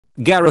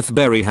Gareth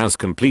Barry has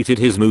completed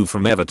his move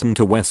from Everton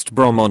to West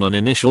Brom on an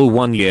initial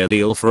one-year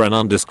deal for an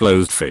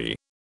undisclosed fee.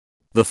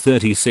 The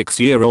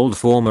 36-year-old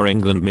former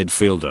England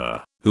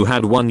midfielder, who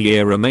had 1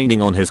 year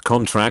remaining on his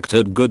contract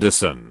at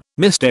Goodison,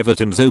 missed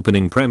Everton's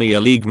opening Premier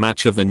League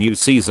match of the new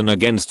season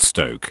against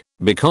Stoke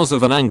because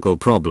of an ankle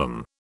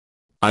problem.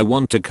 "I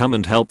want to come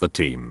and help the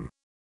team.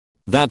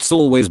 That's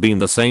always been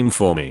the same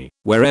for me,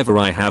 wherever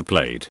I have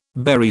played,"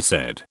 Barry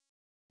said.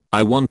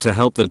 "I want to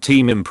help the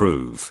team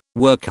improve,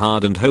 work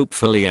hard and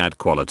hopefully add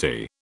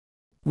quality."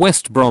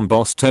 West Brom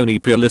boss Tony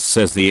Pulis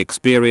says the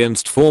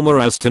experienced former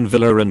Aston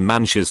Villa and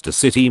Manchester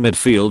City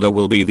midfielder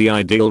will be the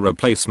ideal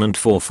replacement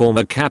for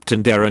former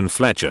captain Darren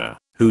Fletcher,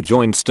 who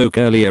joined Stoke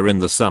earlier in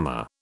the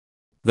summer.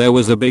 "There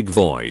was a big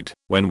void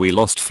when we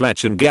lost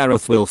Fletcher, and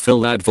Gareth will fill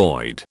that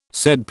void,"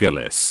 said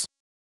Pulis.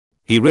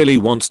 "He really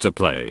wants to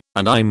play,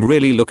 and I'm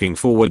really looking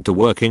forward to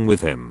working with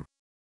him.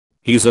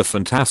 He's a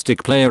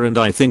fantastic player, and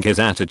I think his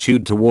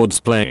attitude towards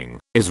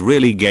playing is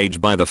really gauged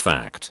by the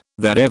fact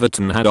that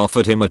Everton had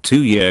offered him a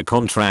 2-year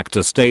contract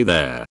to stay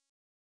there."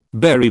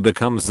 Barry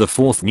becomes the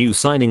 4th new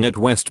signing at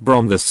West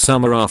Brom this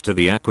summer after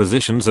the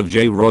acquisitions of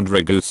Jay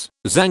Rodriguez,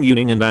 Zhang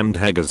Yuning and Ahmed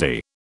Hegazi.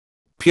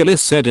 Pulis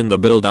said in the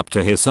build-up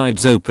to his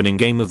side's opening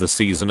game of the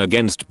season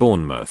against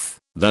Bournemouth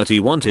that he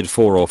wanted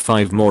 4 or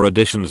 5 more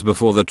additions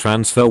before the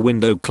transfer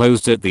window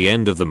closed at the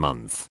end of the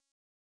month.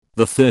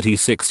 The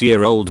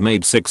 36-year-old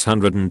made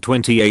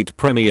 628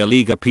 Premier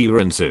League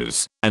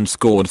appearances and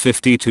scored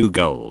 52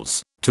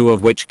 goals, 2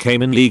 of which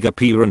came in league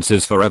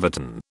appearances for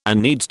Everton,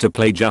 and needs to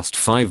play just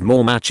 5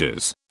 more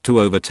matches to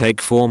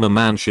overtake former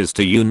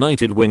Manchester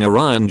United winger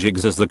Ryan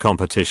Giggs as the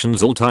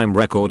competition's all-time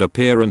record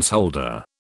appearance holder.